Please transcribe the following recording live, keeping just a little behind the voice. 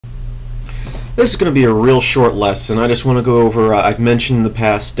This is going to be a real short lesson. I just want to go over, I've mentioned in the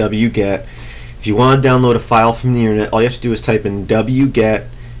past wget. If you want to download a file from the internet, all you have to do is type in wget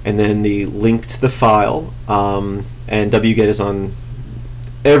and then the link to the file. And wget is on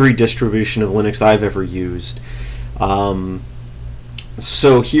every distribution of Linux I've ever used.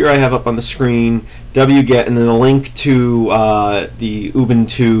 So here I have up on the screen wget and then a link to the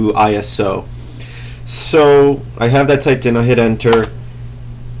Ubuntu ISO. So I have that typed in, I'll hit enter.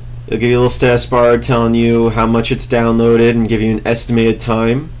 It'll give you a little status bar telling you how much it's downloaded and give you an estimated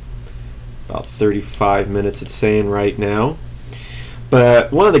time. About 35 minutes it's saying right now.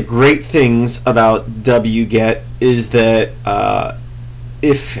 But one of the great things about wget is that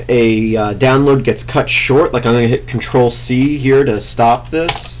if a download gets cut short, like I'm going to hit Control-C here to stop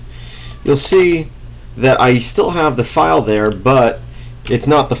this, you'll see that I still have the file there, but it's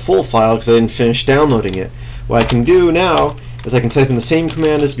not the full file because I didn't finish downloading it. What I can do now is I can type in the same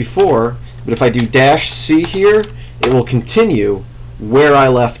command as before, but if I do -C here, it will continue where I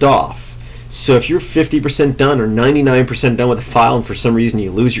left off. So if you're 50% done or 99% done with a file and for some reason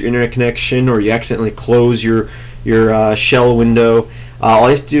you lose your internet connection or you accidentally close your shell window, all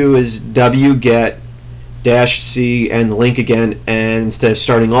you have to do is wget -C and the link again, and instead of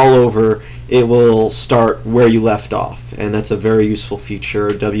starting all over, it will start where you left off. And that's a very useful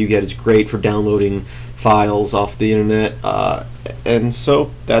feature. wget is great for downloading files off the internet, and so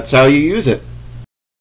that's how you use it.